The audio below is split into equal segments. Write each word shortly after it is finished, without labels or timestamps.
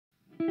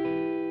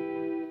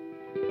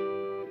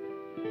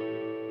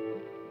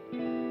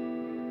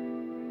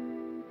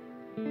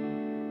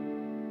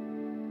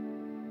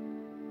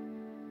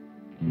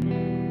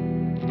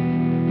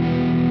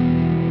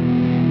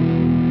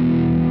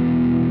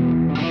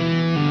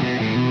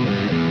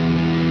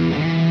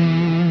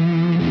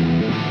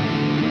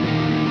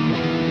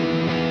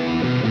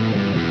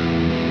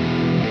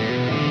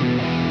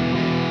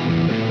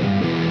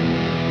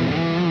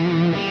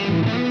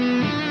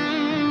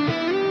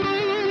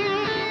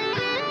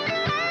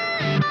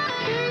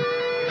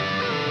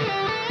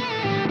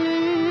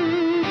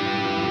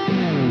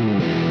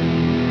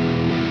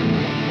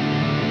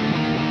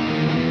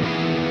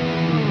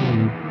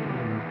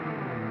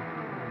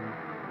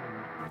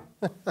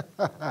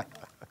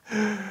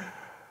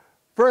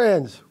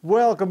Friends,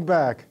 welcome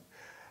back.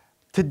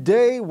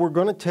 Today we're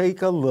going to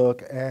take a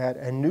look at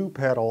a new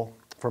pedal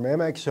from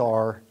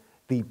MXR,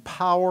 the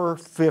Power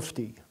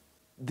 50.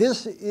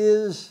 This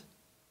is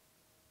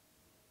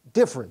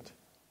different.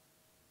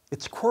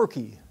 It's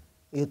quirky.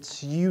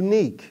 It's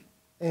unique.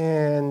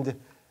 And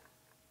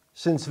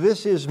since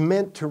this is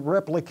meant to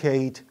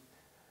replicate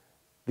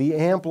the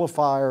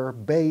amplifier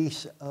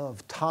bass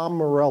of Tom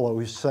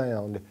Morello's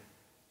sound,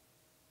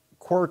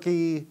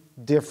 quirky,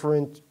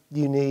 different,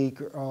 unique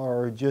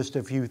are just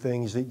a few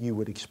things that you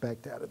would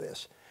expect out of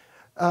this.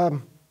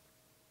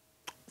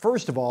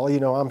 First of all,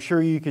 I'm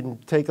sure you can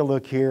take a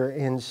look here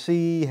and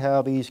see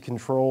how these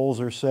controls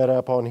are set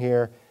up on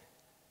here.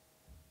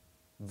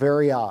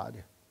 Very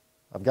odd.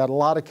 I've got a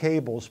lot of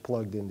cables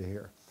plugged into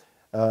here.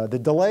 The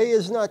delay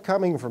is not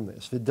coming from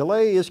this. The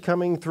delay is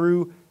coming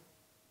through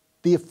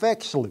the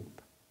effects loop.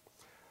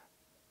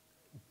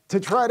 To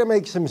try to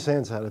make some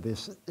sense out of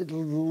this,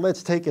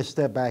 let's take a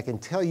step back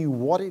and tell you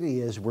what it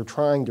is we're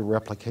trying to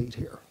replicate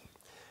here.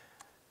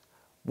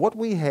 What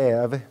we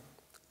have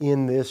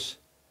in this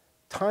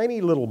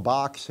tiny little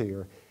box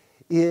here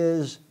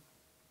is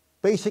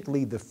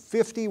basically the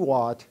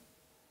 50-watt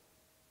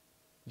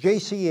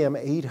JCM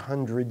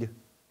 800.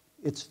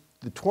 It's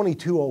the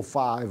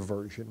 2205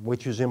 version,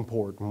 which is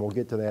important. We'll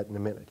get to that in a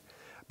minute.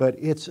 But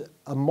it's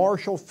a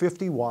Marshall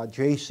 50-watt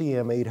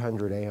JCM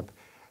 800 amp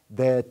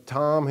that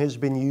Tom has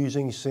been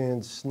using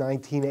since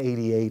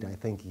 1988, I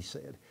think he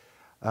said.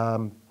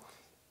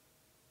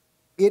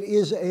 It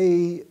is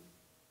a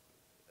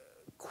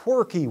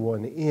quirky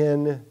one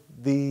in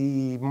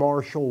the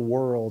Marshall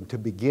world to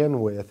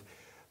begin with,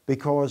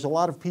 because a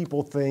lot of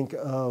people think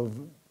of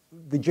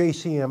the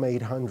JCM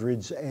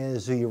 800s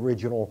as the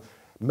original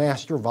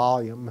master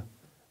volume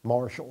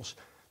Marshalls.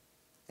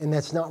 And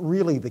that's not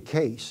really the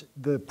case.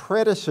 The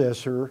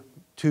predecessor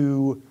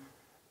to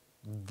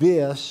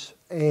this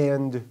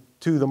and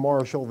to the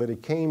Marshall that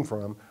it came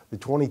from, the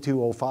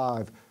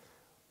 2205,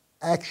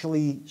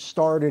 actually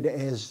started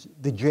as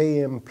the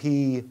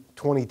JMP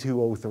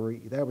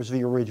 2203. That was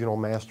the original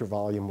master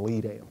volume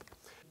lead amp.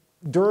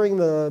 During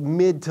the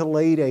mid to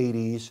late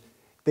 80s,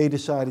 they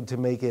decided to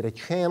make it a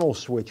channel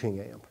switching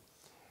amp.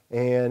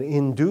 And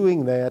in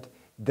doing that,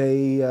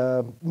 they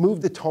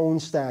moved the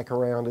tone stack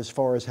around as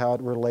far as how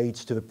it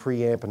relates to the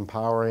preamp and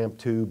power amp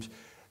tubes.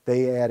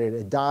 They added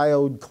a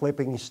diode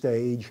clipping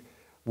stage,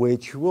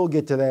 which we'll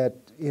get to that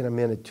in a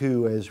minute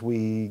too as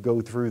we go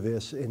through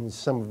this, and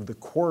some of the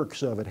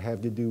quirks of it have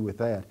to do with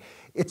that.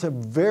 It's a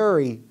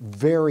very,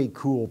 very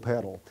cool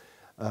pedal.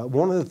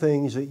 One of the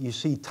things that you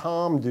see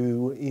Tom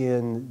do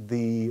in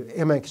the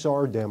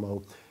MXR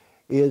demo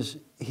is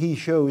he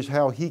shows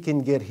how he can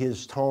get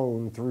his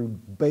tone through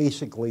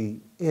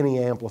basically any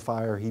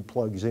amplifier he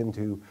plugs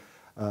into,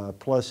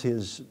 plus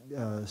his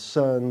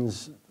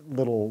son's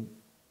little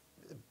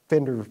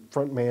Fender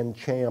Frontman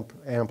Champ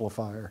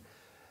amplifier,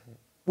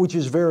 which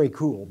is very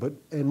cool.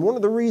 And one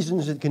of the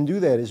reasons it can do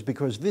that is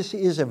because this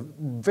is a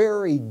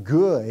very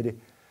good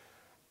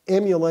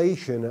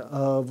emulation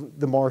of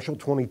the Marshall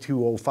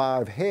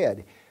 2205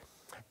 head.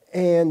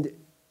 And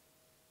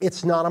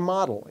it's not a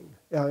modeling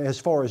as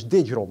far as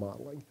digital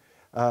modeling.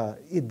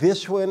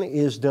 This one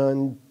is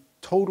done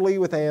totally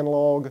with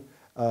analog,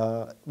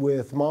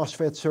 with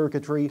MOSFET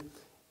circuitry,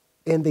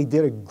 and they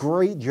did a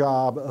great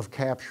job of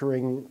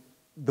capturing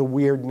the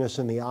weirdness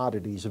and the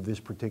oddities of this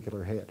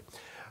particular head.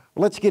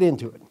 Let's get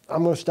into it.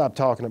 I'm going to stop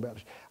talking about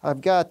it. I've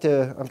got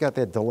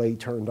that delay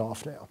turned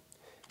off now.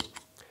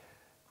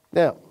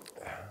 Now,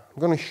 I'm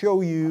going to show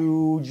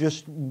you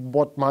just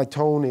what my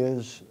tone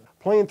is.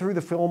 Playing through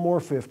the Fillmore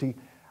 50,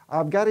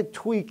 I've got it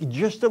tweaked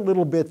just a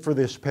little bit for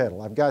this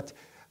pedal. I've got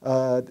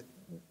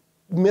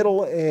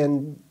middle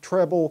and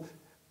treble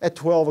at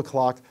 12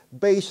 o'clock,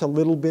 bass a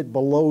little bit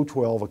below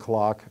 12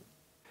 o'clock.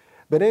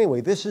 But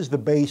anyway, this is the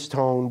bass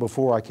tone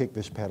before I kick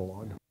this pedal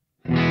on.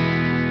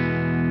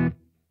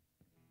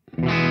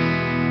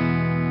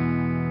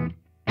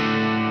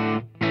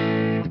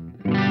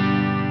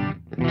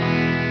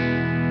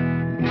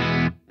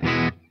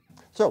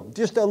 So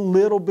just a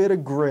little bit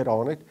of grit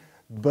on it,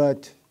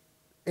 but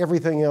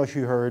everything else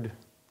you heard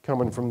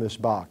coming from this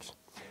box.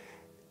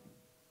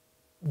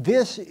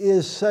 This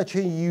is such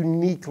a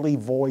uniquely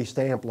voiced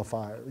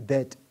amplifier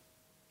that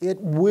it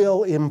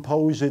will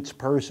impose its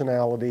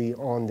personality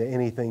onto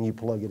anything you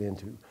plug it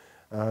into.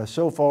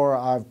 So far,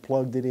 I've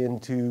plugged it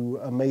into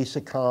a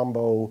Mesa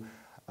Combo,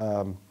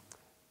 a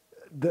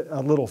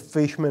little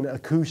Fishman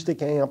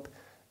acoustic amp.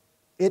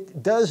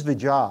 It does the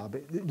job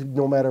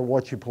no matter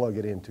what you plug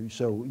it into.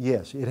 So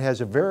yes, it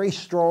has a very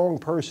strong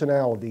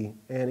personality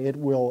and it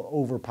will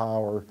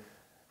overpower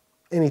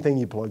anything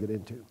you plug it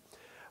into.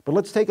 But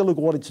let's take a look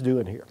at what it's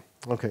doing here.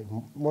 Okay,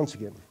 once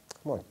again,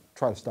 I'm going to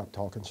try to stop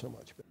talking so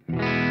much.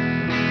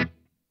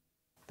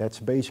 That's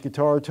bass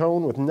guitar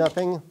tone with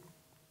nothing.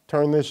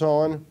 Turn this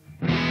on.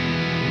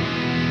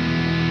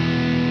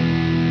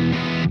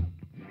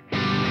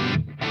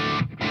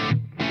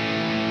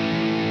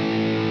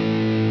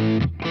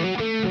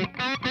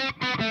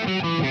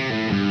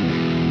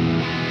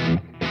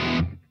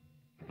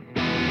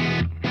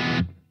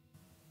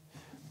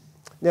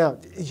 Now,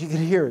 as you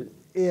can hear,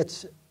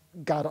 it's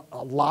got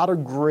a lot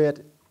of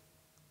grit,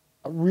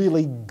 a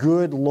really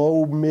good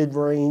low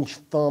mid-range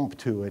thump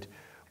to it,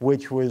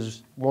 which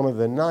was one of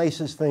the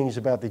nicest things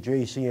about the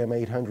JCM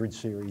 800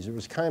 series. It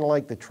was kind of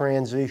like the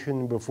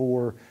transition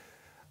before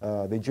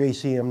the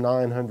JCM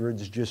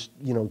 900s just,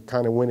 you know,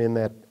 kind of went in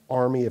that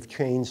army of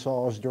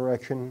chainsaws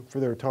direction for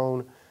their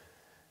tone.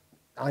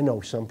 I know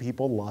some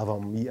people love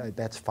them. Yeah,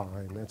 that's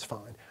fine, that's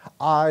fine.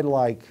 I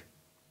like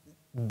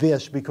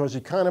this because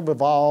it kind of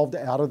evolved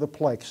out of the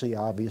plexi,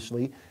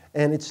 obviously,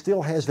 and it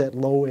still has that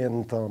low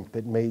end thump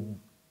that made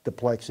the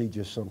plexi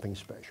just something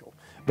special.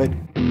 But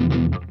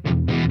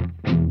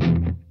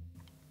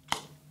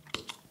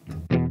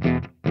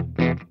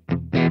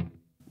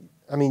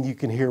I mean, you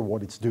can hear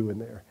what it's doing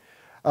there.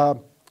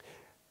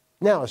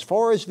 Now, as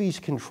far as these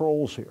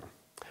controls here,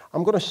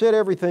 I'm going to set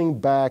everything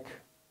back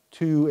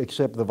to,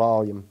 except the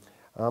volume,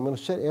 I'm going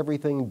to set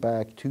everything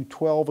back to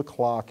 12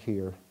 o'clock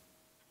here.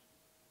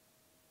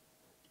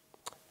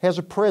 Has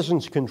a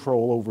presence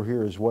control over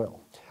here as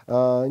well.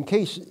 In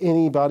case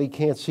anybody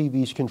can't see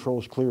these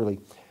controls clearly,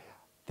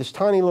 this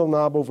tiny little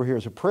knob over here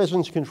is a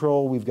presence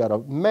control. We've got a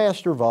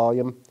master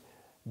volume,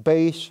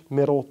 bass,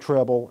 middle,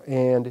 treble,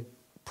 and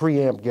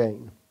preamp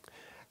gain.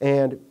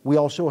 And we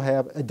also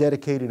have a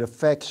dedicated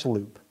effects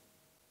loop.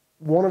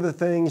 One of the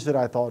things that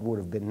I thought would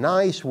have been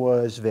nice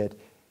was that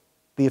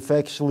the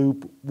effects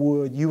loop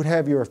you would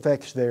have your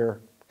effects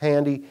there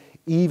handy,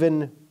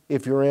 even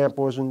if your amp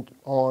wasn't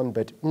on,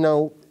 but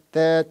no,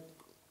 that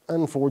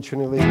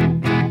unfortunately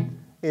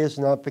is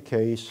not the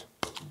case.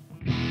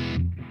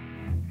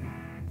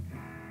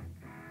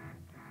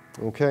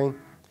 Okay,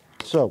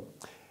 so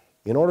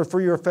in order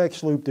for your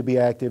effects loop to be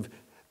active,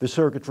 the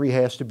circuitry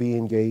has to be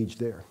engaged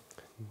there.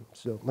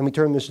 So let me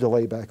turn this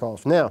delay back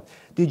off. Now,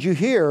 did you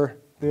hear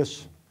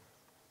this?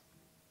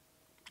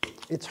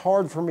 It's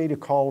hard for me to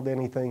call it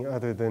anything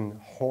other than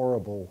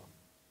horrible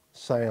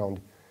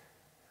sound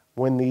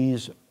when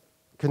these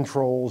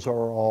controls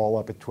are all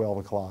up at 12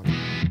 o'clock.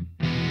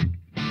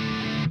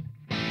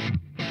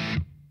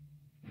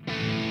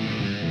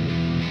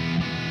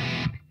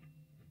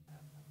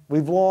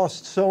 We've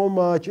lost so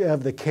much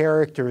of the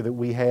character that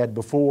we had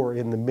before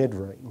in the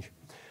mid-range.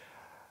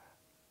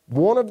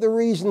 One of the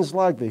reasons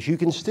like this, you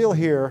can still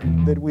hear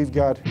that we've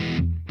got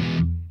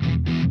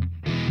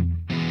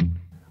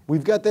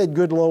that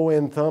good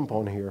low-end thump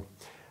on here,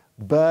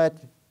 but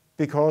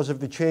because of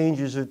the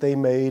changes that they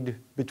made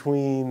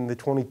between the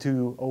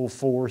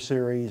 2204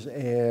 series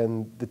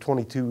and the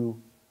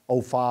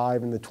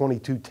 2205 and the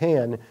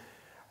 2210,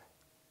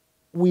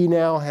 we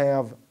now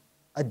have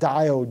a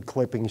diode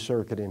clipping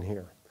circuit in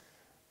here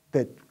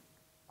that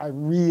I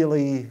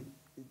really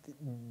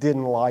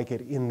didn't like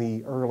it in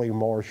the early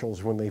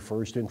Marshalls when they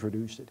first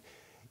introduced it.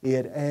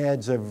 It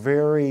adds a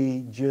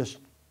very just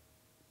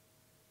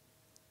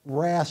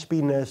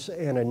raspiness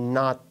and a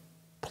not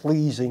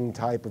pleasing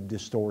type of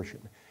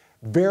distortion.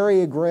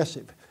 Very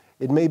aggressive.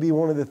 It may be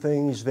one of the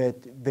things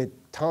that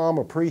Tom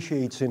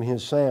appreciates in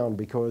his sound,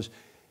 because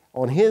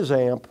on his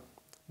amp,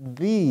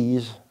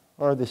 these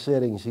are the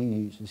settings he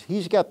uses.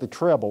 He's got the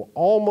treble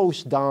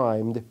almost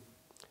dimed,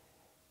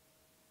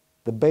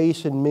 the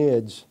bass and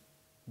mids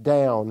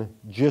down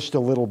just a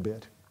little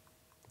bit.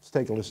 Let's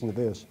take a listen to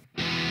this.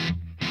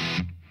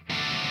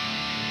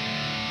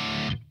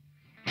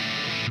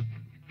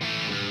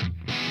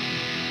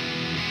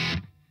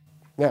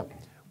 Now,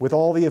 with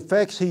all the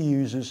effects he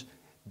uses,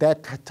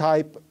 that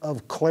type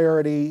of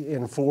clarity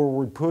and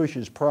forward push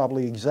is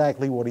probably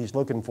exactly what he's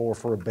looking for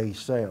a bass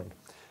sound.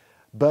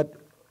 But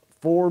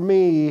for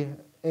me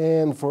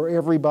and for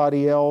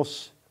everybody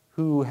else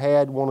who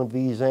had one of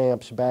these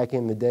amps back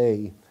in the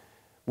day,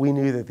 we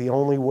knew that the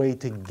only way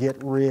to get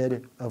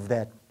rid of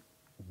that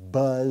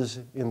buzz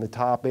in the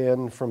top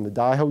end from the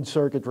diode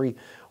circuitry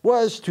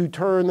was to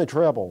turn the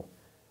treble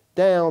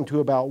down to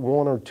about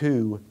 1 or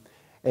 2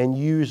 and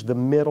use the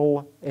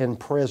middle and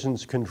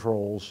presence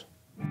controls.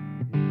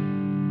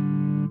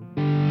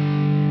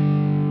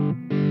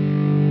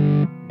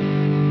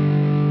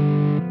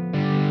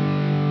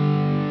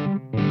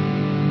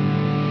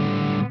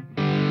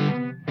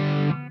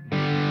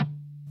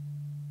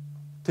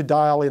 To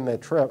dial in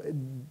that treble,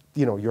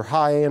 you know, your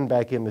high end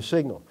back in the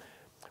signal.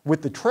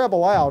 With the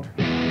treble out,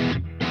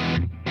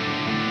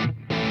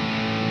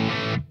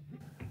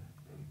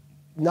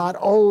 not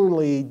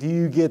only do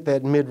you get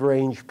that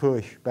mid-range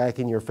push back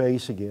in your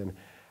face again,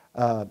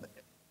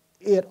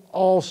 it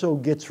also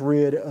gets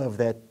rid of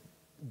that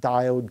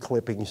diode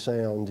clipping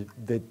sound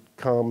that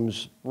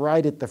comes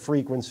right at the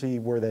frequency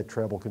where that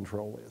treble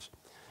control is.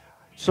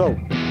 So,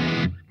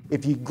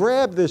 if you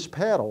grab this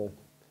pedal,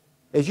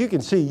 as you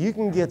can see, you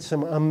can get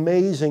some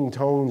amazing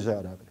tones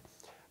out of it.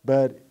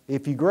 But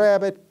if you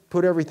grab it,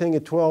 put everything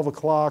at 12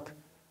 o'clock,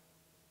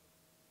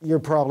 you're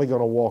probably going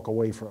to walk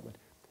away from it.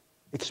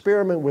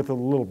 Experiment with it a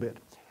little bit.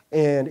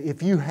 And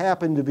if you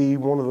happen to be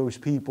one of those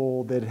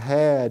people that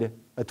had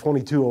a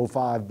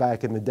 2205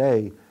 back in the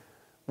day,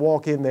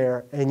 walk in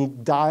there and you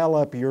dial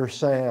up your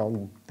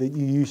sound that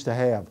you used to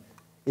have.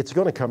 It's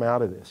going to come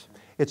out of this.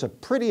 It's a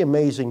pretty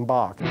amazing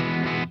box.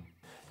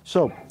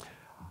 So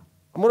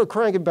I'm going to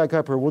crank it back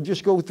up here. We'll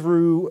just go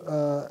through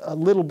a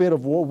little bit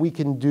of what we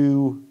can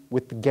do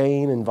with the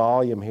gain and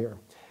volume here.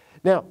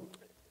 Now,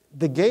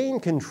 the gain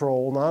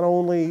control not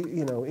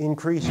only,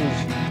 increases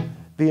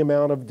the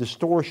amount of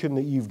distortion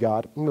that you've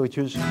got, which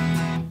is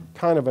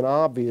kind of an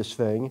obvious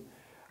thing,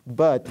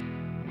 but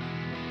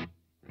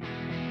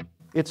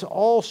it's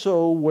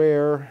also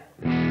where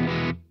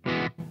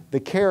the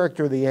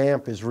character of the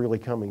amp is really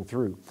coming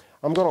through.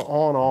 I'm going to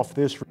on off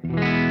this.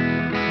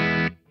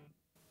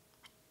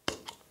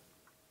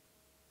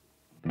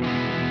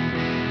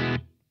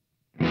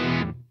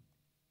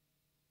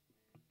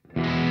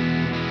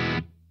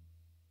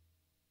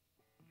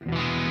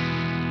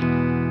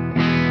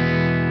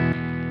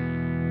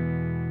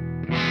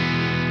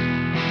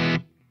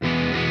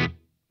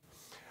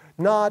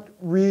 Not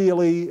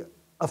really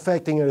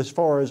affecting it as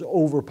far as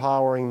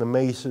overpowering the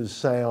Mesa's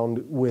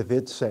sound with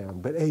its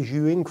sound. But as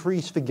you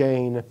increase the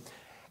gain,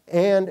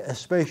 and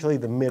especially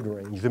the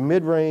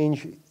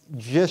mid-range,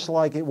 just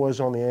like it was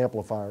on the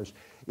amplifiers,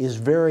 is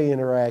very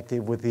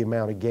interactive with the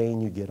amount of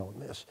gain you get on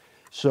this.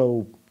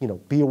 So,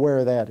 be aware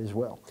of that as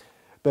well.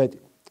 But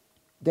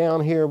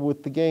down here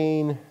with the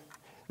gain,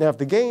 now if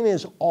the gain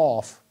is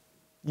off,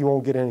 you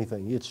won't get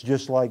anything. It's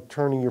just like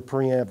turning your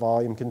preamp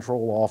volume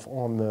control off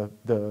on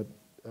the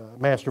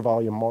master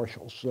volume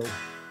Marshalls. So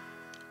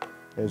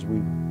as we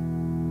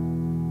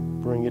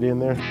bring it in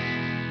there.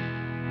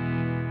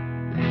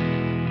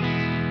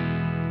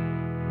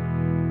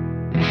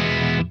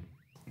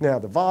 Now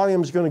the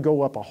volume's going to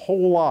go up a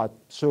whole lot,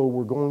 so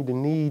we're going to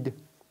need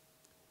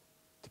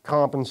to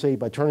compensate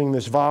by turning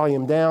this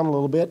volume down a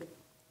little bit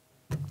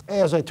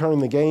as I turn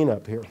the gain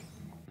up here.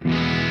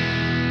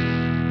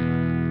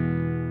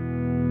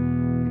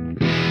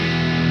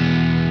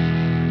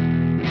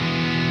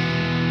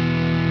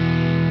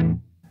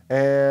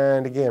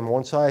 And again,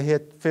 once I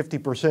hit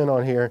 50%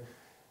 on here,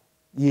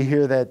 you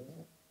hear that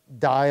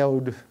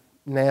diode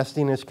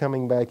nastiness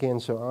coming back in,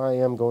 so I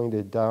am going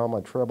to dial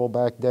my treble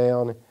back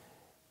down,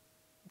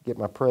 get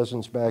my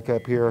presence back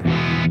up here.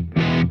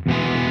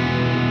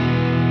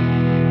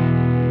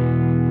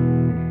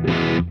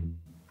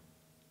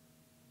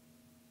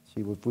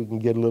 See if we can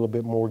get a little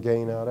bit more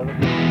gain out of it.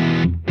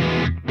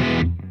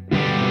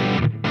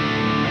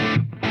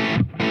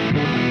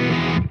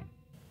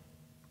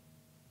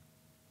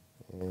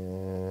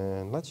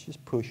 Let's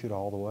just push it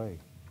all the way.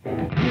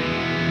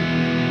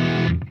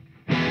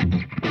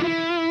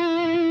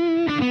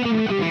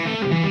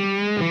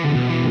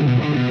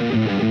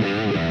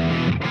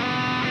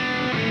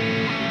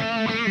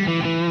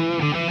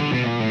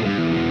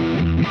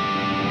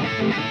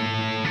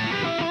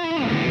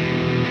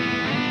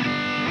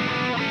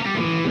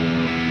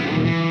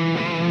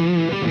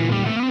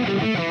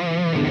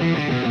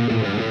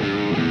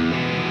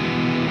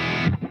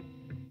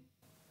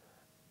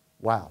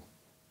 Wow.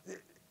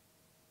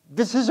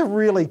 This is a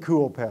really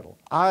cool pedal.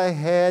 I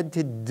had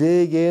to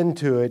dig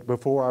into it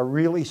before I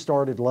really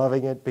started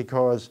loving it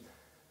because,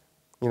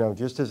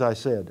 just as I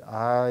said,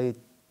 I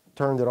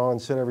turned it on,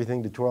 set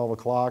everything to 12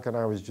 o'clock, and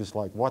I was just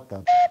like, what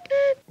the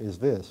is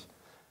this?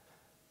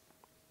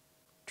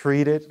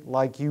 Treat it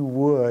like you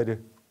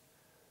would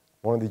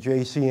one of the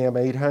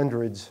JCM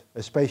 800s,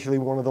 especially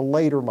one of the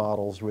later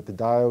models with the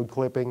diode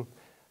clipping.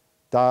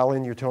 Dial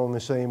in your tone the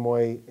same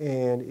way,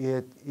 and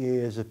it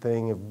is a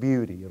thing of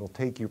beauty. It'll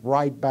take you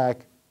right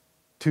back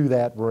to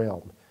that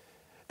realm.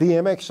 The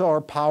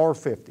MXR Power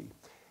 50.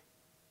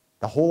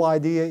 The whole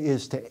idea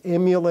is to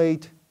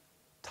emulate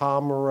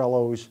Tom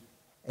Morello's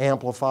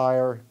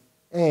amplifier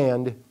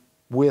and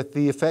with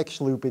the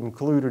effects loop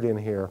included in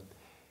here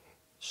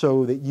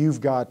so that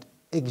you've got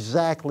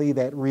exactly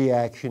that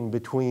reaction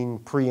between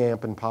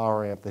preamp and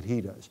power amp that he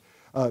does.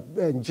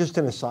 And just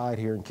an aside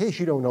here, in case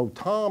you don't know,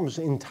 Tom's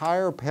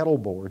entire pedal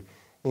board,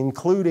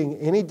 including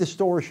any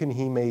distortion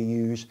he may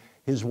use,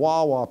 his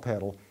wah-wah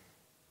pedal,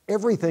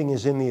 everything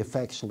is in the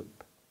effects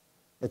loop.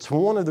 It's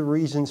one of the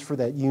reasons for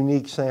that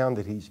unique sound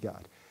that he's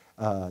got.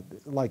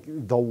 Like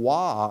the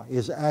wah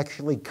is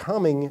actually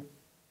coming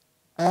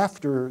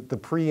after the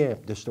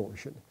preamp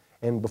distortion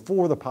and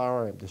before the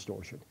power amp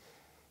distortion.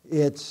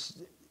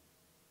 It's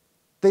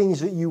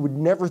things that you would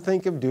never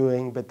think of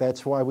doing, but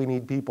that's why we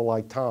need people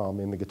like Tom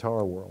in the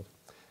guitar world.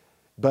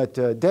 But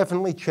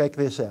definitely check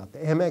this out, the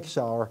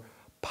MXR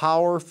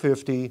Power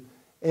 50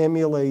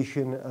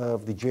 emulation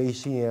of the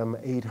JCM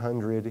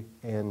 800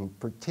 and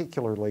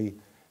particularly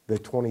the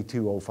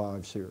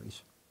 2205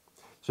 series.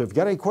 So if you've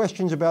got any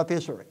questions about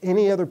this or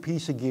any other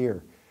piece of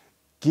gear,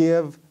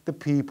 give the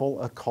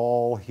people a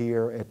call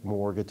here at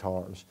More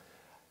Guitars.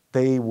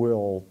 They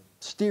will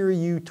steer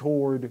you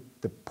toward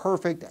the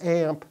perfect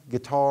amp,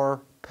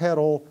 guitar,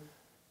 pedal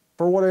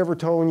for whatever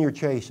tone you're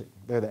chasing.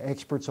 They're the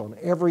experts on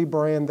every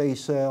brand they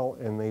sell,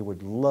 and they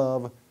would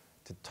love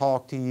to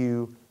talk to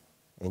you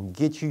and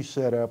get you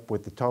set up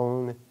with the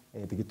tone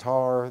and the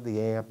guitar, the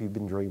amp you've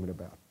been dreaming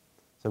about.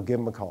 So give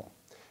them a call.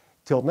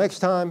 Till next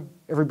time,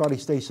 everybody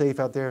stay safe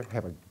out there.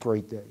 Have a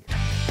great day.